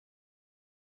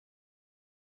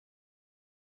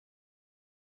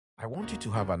I want you to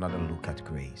have another look at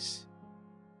grace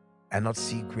and not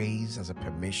see grace as a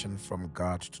permission from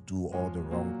God to do all the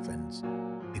wrong things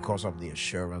because of the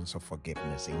assurance of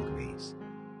forgiveness in grace.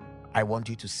 I want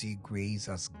you to see grace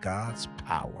as God's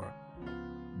power,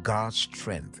 God's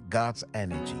strength, God's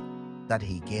energy that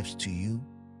He gives to you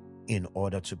in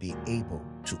order to be able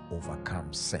to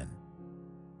overcome sin.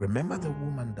 Remember the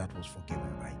woman that was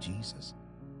forgiven by Jesus?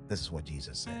 This is what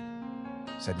Jesus said.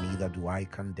 He said, "Neither do I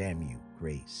condemn you,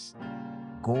 grace.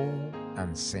 Go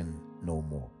and sin no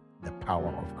more." The power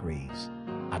of grace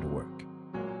at work.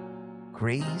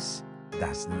 Grace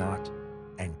does not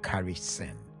encourage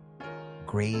sin.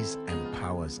 Grace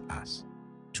empowers us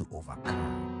to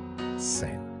overcome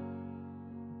sin.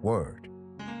 Word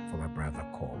from a brother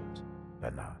called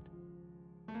Bernard.